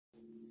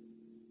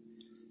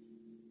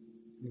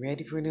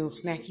Ready for a little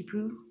snacky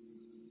poo?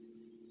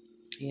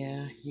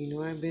 Yeah, you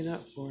know I've been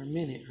up for a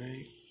minute,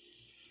 right?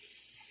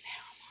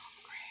 Now I'm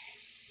hungry.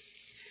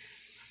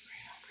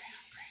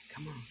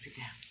 Come on, sit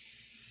down.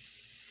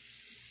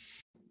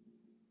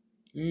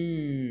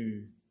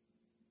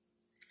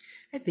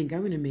 I think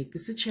I'm gonna make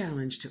this a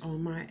challenge to all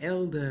my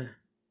elder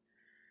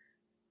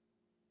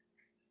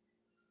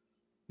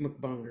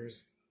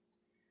mukbangers.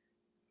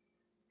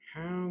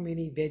 How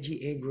many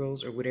veggie egg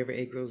rolls or whatever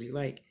egg rolls you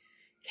like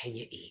can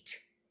you eat?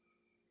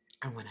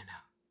 I wanna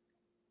know.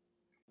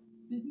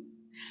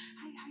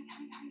 Hi.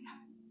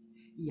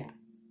 Yeah,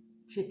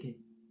 chicken.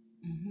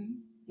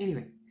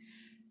 Anyway,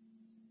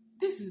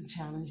 this is a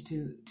challenge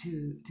to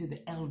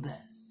the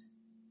elders.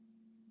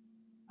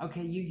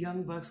 Okay, you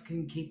young bucks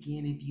can kick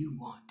in if you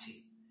want to.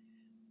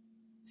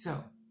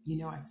 So,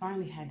 I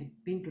finally had to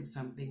think of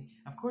something.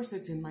 Of course,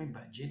 that's in my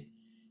budget,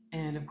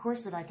 and of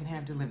course that I can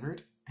have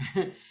delivered.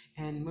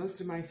 And most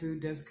of my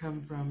food does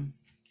come from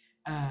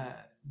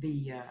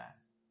the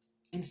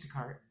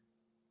Instacart.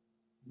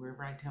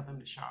 Wherever I tell them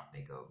to shop,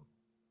 they go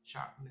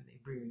shop and then they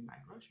bring me my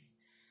groceries.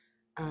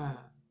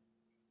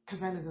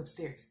 Because I live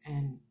upstairs,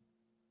 and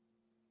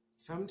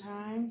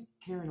sometimes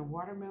carrying a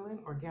watermelon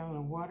or a gallon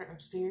of water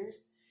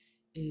upstairs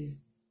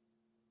is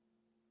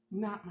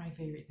not my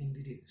favorite thing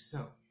to do.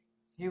 So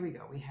here we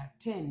go. We have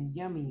 10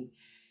 yummy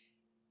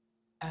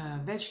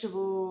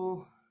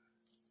vegetable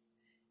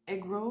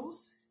egg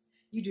rolls.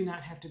 You do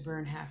not have to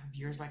burn half of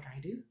yours like I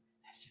do.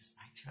 That's just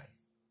my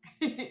choice.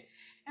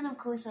 And of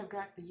course, I've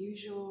got the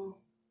usual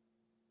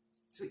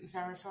sweet and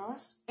sour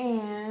sauce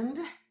and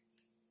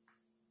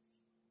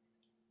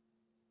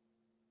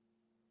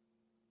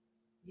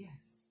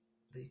yes,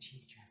 blue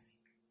cheese dressing.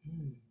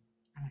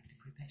 I like to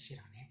put that shit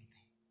on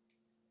everything.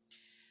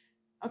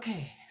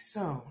 Okay,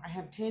 so I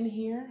have 10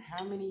 here.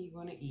 How many are you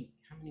going to eat?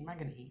 How many am I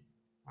going to eat?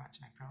 Watch,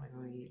 I probably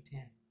only eat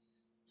 10.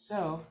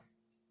 So,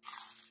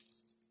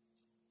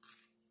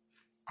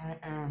 I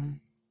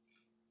am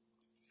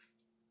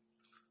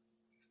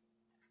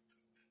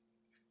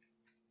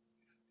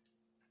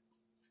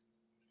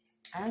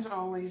as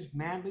always,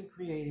 madly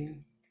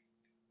creating.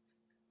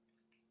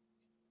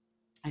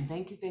 And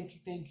thank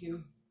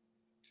you.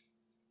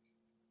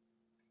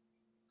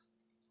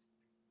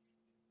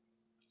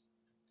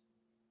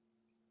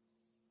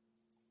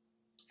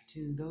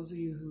 To those of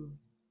you who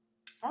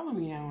follow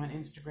me now on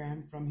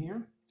Instagram from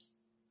here.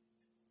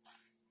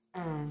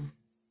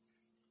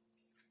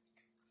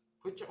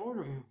 Put your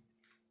order in.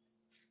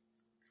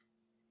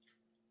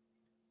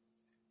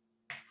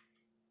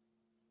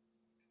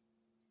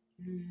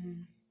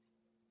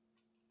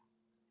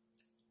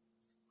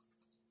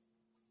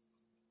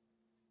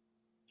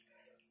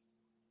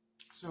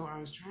 So I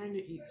was trying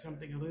to eat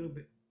something a little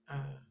bit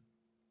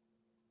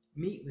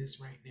meatless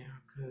right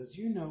now, because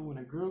when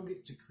a girl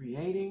gets to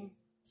creating,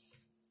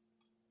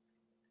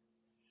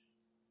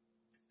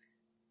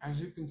 as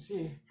you can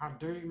see how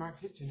dirty my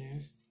kitchen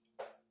is.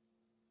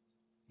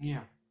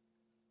 Yeah.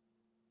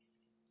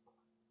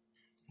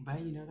 But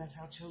that's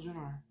how children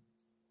are.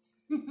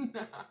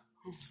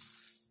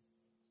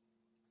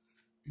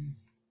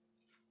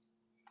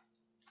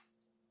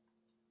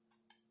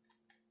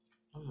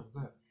 Those are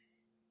good.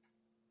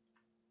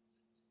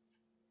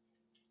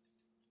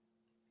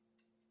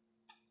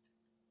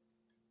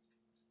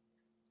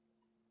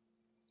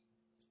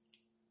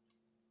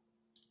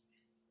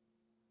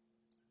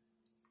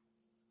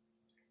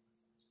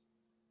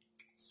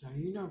 So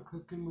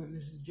cooking with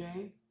Mrs.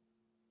 J.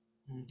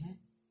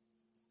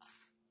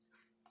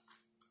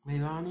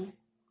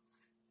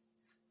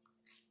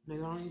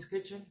 Leilani's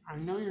kitchen. I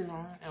know you're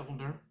not an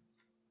elder.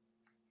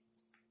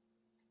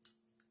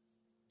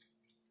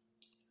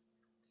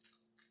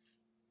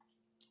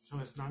 So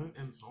it's not an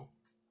insult.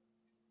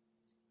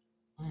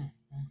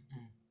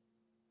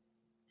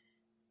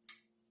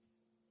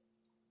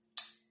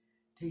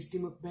 Tasty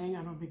mukbang.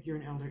 I don't think you're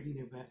an elder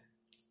either, but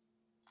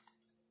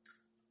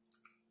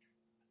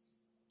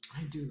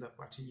I do love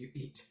watching you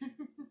eat.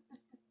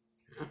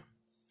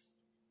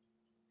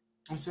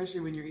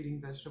 Especially when you're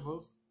eating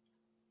vegetables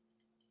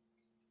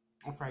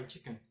or fried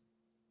chicken.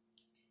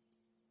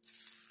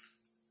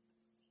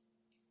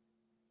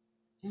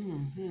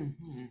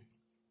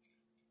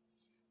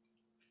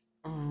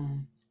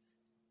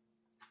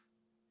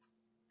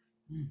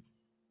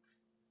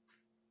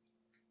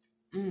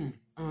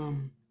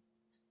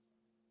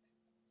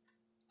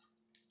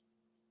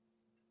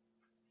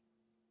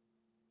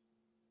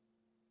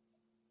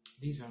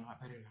 These are a lot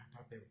better than I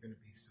thought they were going to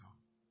be, so.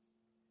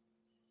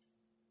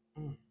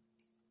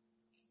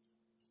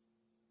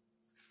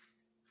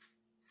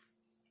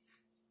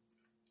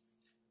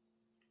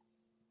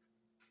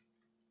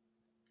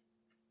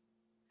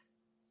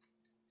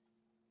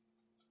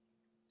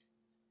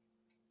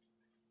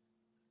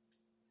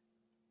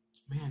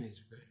 Man, these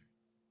are good.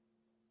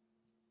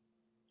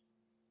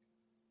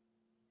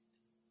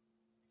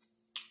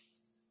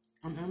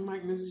 And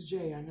unlike Mrs.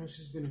 J, I know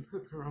she's going to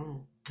cook her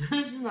own.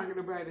 She's not going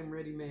to buy them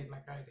ready-made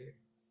like I did.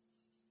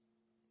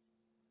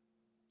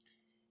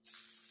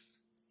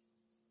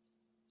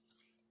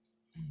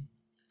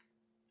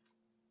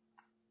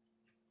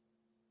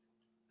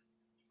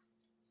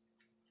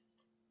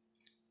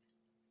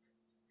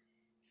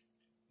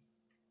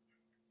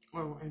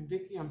 Oh, and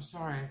Vicky, I'm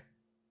sorry.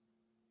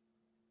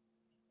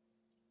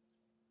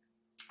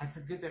 I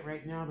forget that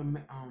right now the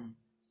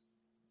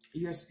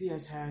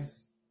USPS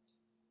has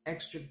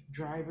extra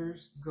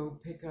drivers go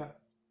pick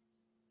up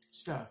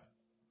stuff.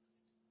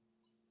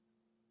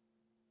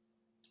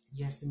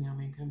 Yes, the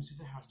mailman comes to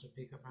the house to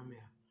pick up my mail.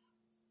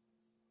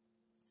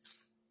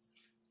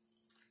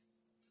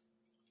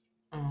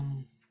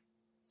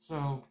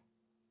 So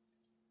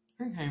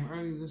he came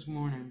early this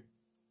morning.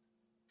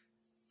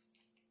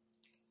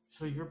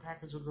 So your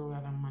package will go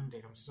out on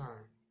Monday. I'm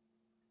sorry.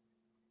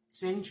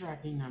 Same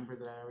tracking number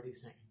that I already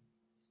sent.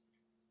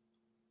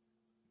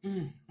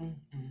 I'm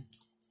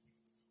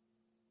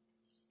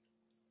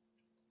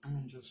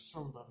just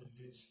so loving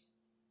this.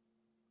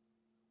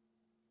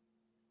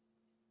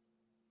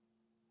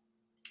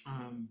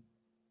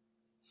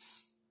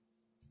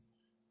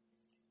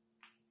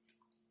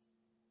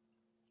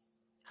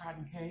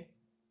 Cotton cake.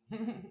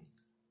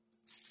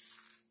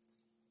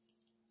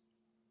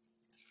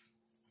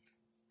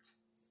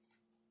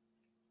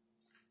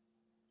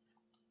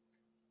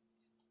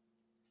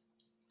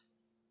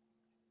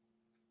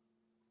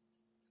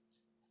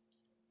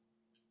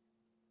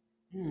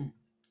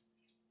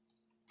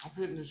 I'll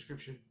put it in the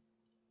description.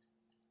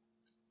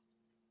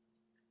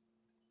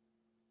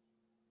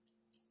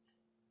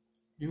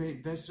 You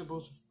ate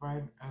vegetables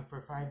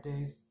for 5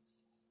 days.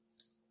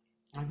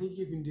 I think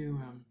you can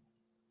do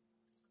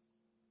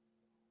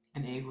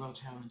an egg roll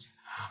challenge.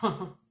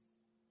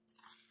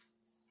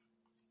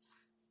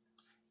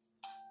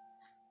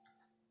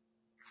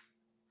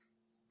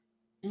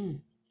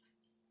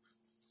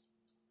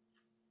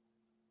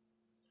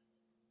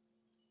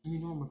 You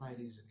know I'm gonna buy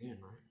these again,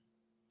 right?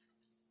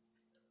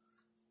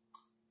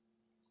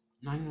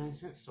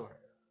 99-cent store.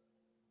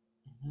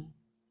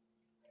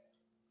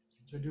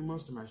 So I do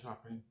most of my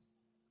shopping.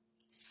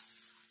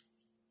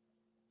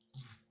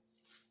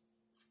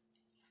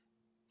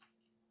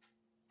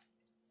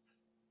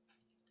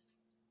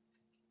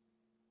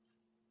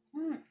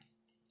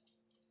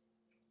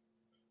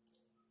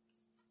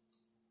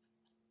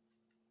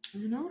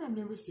 You know what I've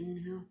never seen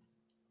here?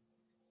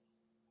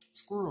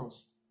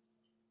 Squirrels.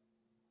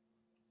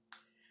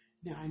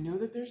 Now, I know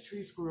that there's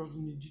tree squirrels,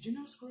 and did you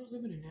know squirrels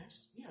live in a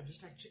nest? Yeah,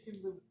 just like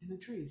chickens live in the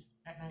trees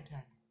at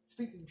nighttime.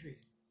 Sleep in the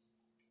trees.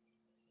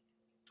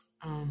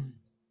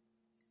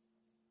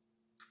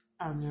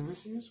 I've never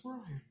seen a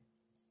squirrel here.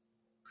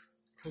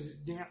 Because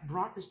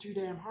rock is too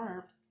damn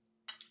hard.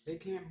 They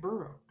can't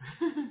burrow.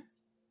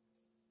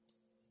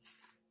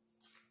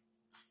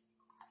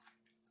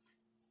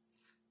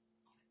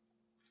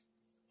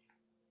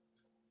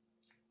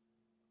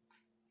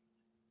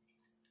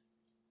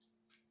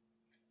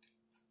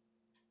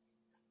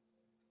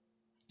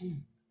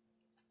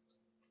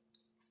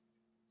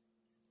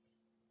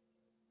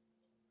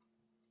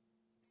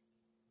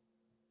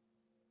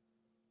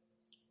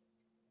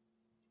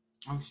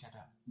 Oh, shut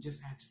up.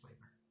 Just adds flavor.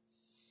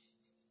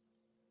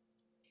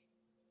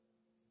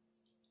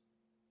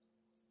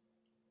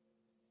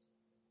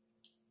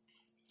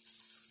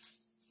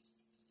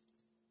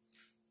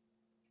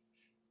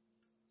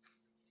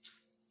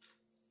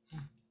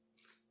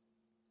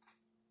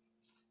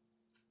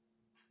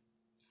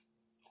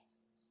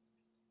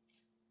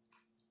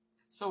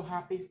 So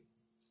happy.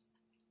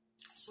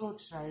 So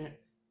excited.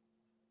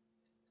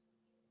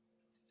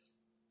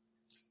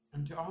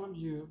 And to all of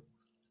you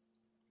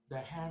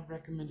that have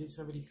recommended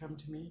somebody come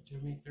to me to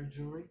make their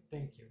jewelry,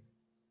 thank you.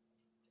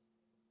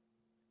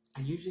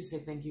 I usually say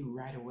thank you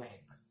right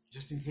away, but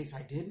just in case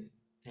I didn't,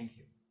 thank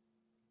you.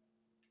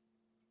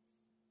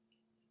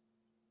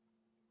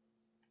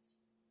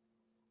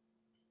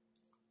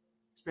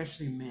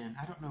 Especially men.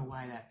 I don't know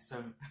why that's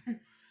so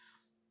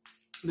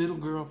little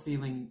girl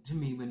feeling to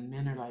me when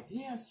men are like,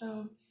 yeah,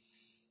 so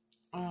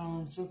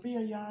Sophia,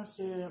 y'all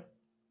said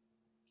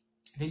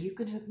that you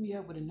could hook me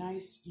up with a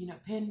nice,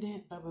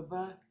 pendant, blah, blah,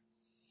 blah.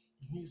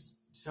 And he's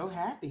so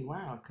happy,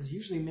 wow, because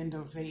usually men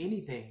don't say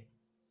anything.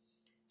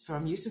 So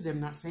I'm used to them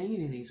not saying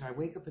anything. So I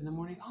wake up in the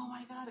morning, oh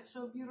my God, it's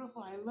so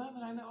beautiful. I love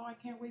it. I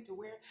can't wait to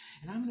wear it.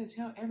 And I'm going to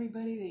tell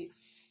everybody that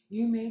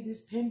you made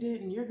this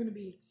pendant and you're going to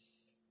be,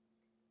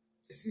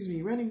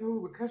 running over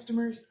with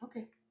customers.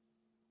 Okay.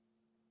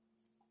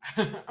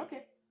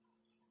 Okay.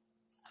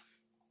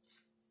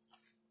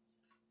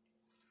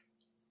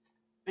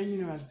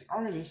 And as the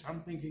artist,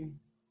 I'm thinking,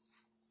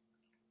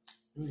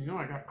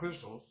 I got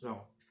crystals,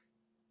 so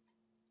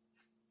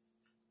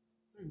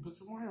I can put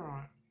some wire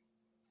on it.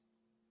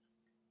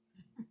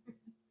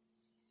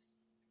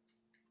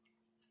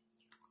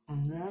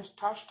 And now it's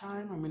Tosh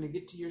time. I'm going to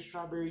get to your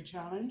strawberry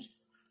challenge.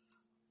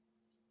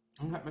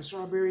 I've got my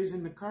strawberries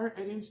in the cart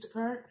at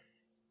Instacart.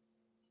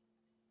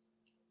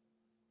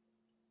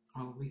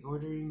 I'll be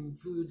ordering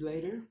food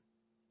later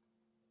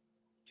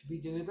to be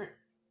delivered.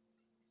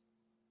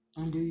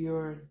 And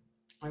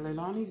my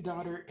Lelani's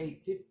daughter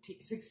ate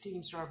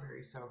 16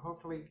 strawberries, so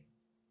hopefully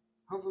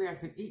I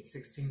can eat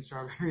 16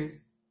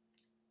 strawberries.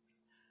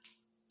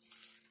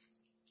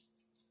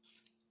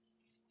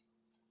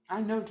 I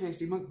know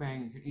Tasty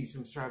Mukbang could eat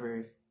some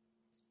strawberries.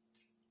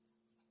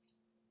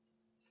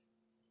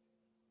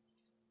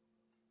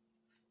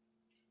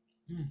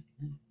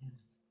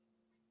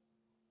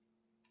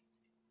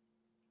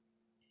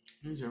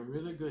 These are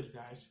really good,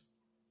 guys.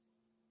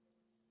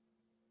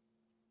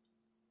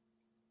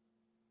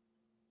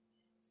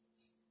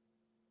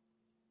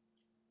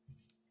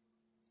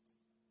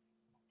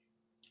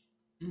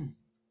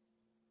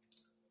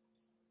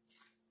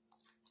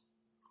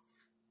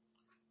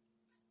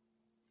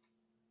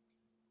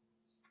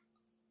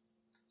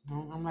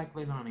 No, I'm like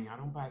Leilani. I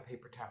don't buy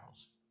paper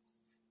towels.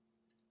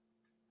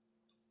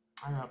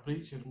 I got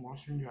bleach and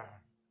wash and dry.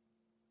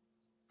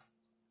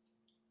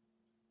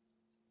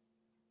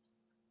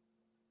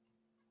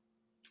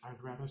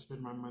 I'd rather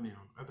spend my money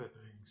on other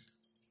things.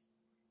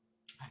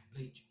 Like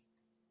bleach.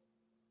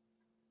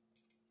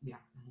 Yeah,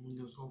 one of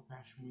those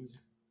old-fashioned ones.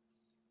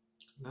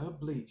 Love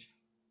bleach.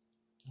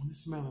 I want the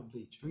smell of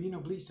bleach. Well, you know,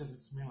 bleach doesn't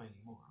smell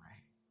anymore,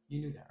 right? You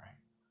knew that, right?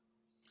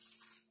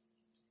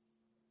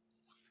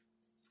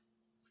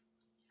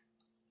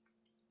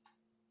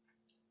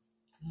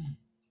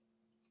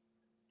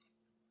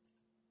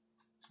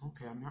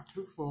 Okay, I'm not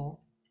too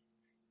full.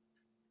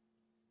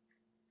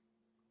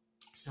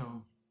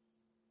 So,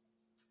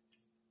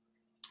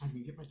 I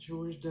can get my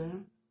chores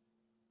done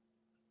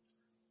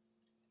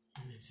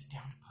and then sit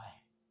down to play.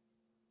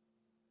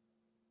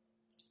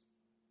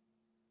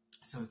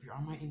 So if you're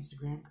on my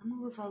Instagram, come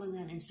over, follow me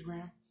on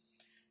Instagram.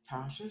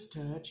 Tasha's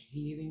Touch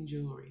Healing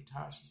Jewelry.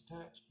 Tasha's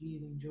Touch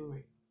Healing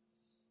Jewelry.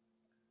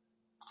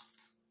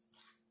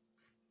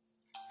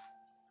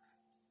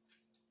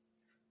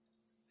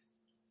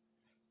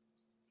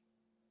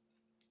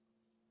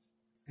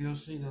 You'll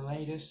see the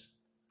latest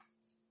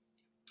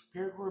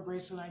paracord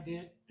bracelet I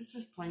did. It's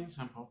just plain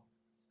simple.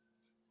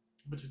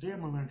 But today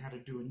I'm going to learn how to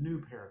do a new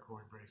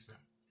paracord bracelet.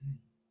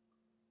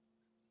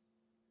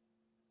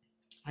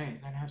 Hey,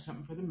 gotta have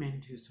something for the men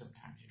too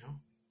sometimes, you know?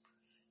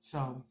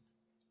 So,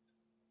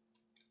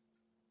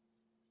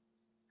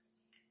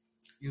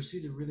 you'll see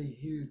the really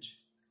huge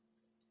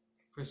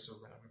crystal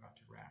that I'm about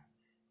to wrap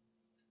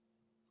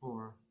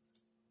for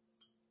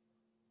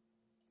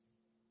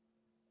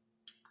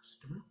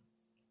customer.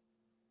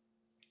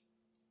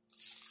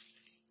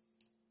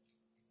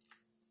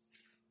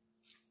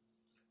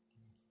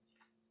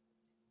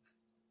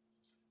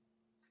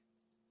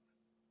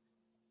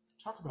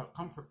 Talk about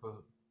comfort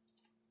food.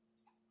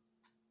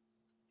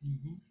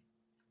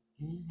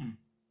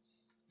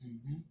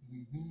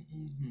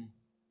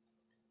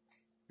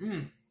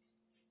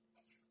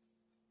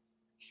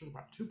 Should have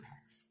bought 2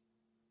 packs.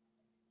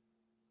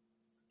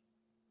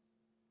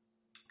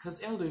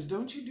 Because elders,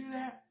 don't you do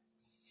that?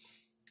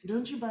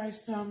 Don't you buy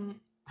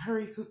some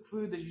hurry cooked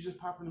food that you just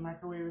pop in the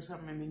microwave or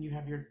something, and then you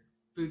have your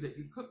food that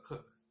you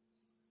cook?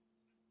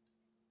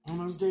 On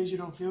those days you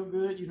don't feel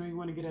good, you know you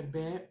want to get out of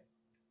bed,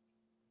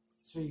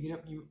 so you get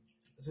up and you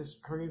just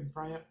hurry and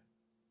fry up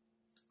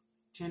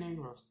 10 egg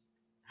rolls.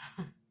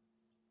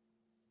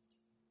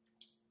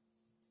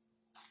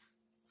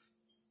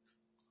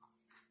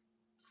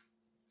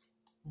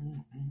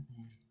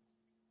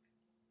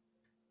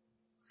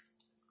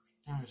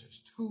 That is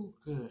just too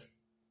good.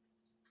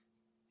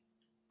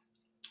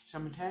 So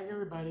I'm gonna tag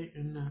everybody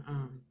in the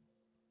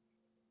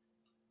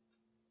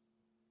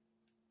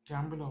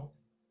down below.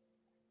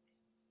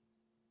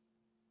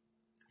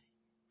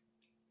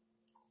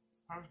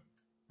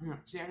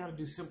 See, I gotta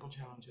do simple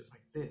challenges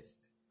like this,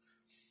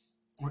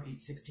 or eat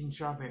 16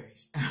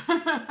 strawberries.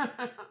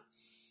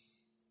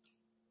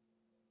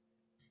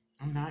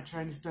 I'm not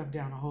trying to stuff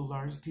down a whole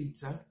large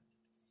pizza,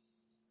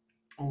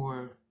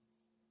 or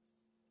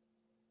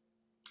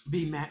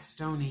be Matt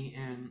Stoney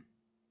and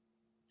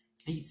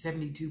eat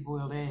 72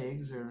 boiled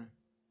eggs, or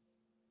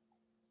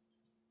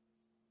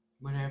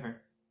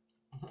whatever.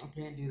 I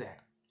can't do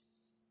that.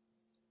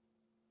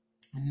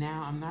 And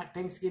now I'm not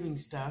Thanksgiving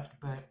stuffed,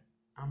 but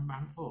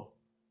I'm full.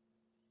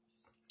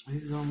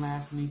 This is gonna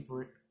last me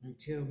for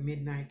until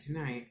midnight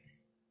tonight,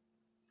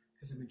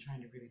 because I've been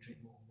trying to really drink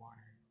more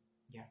water.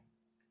 Yeah.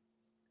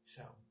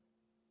 So,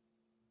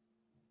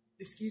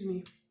 excuse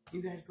me.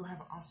 You guys go have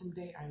an awesome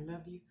day. I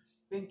love you.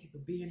 Thank you for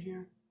being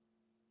here.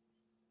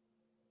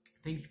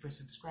 Thank you for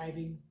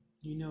subscribing.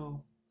 You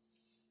know,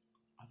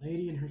 a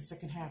lady in her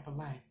second half of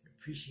life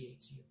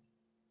appreciates you.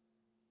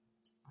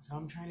 That's all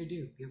I'm trying to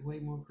do. Give away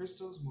more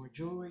crystals, more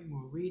jewelry,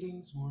 more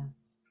readings, more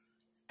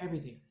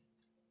everything.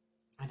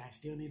 And I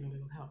still need a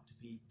little help to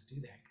be able to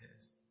do that,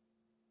 because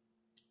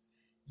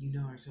you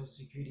know our Social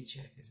Security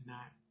check is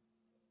not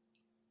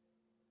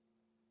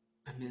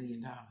 $1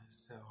 million.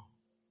 So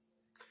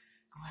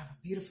go have a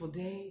beautiful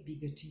day. Be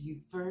good to you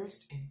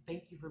first. And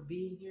thank you for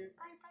being here.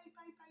 Bye, bye,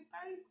 bye, bye,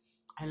 bye.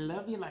 I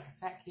love you like a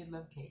fat kid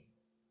love cake.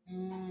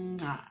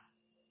 Mwah.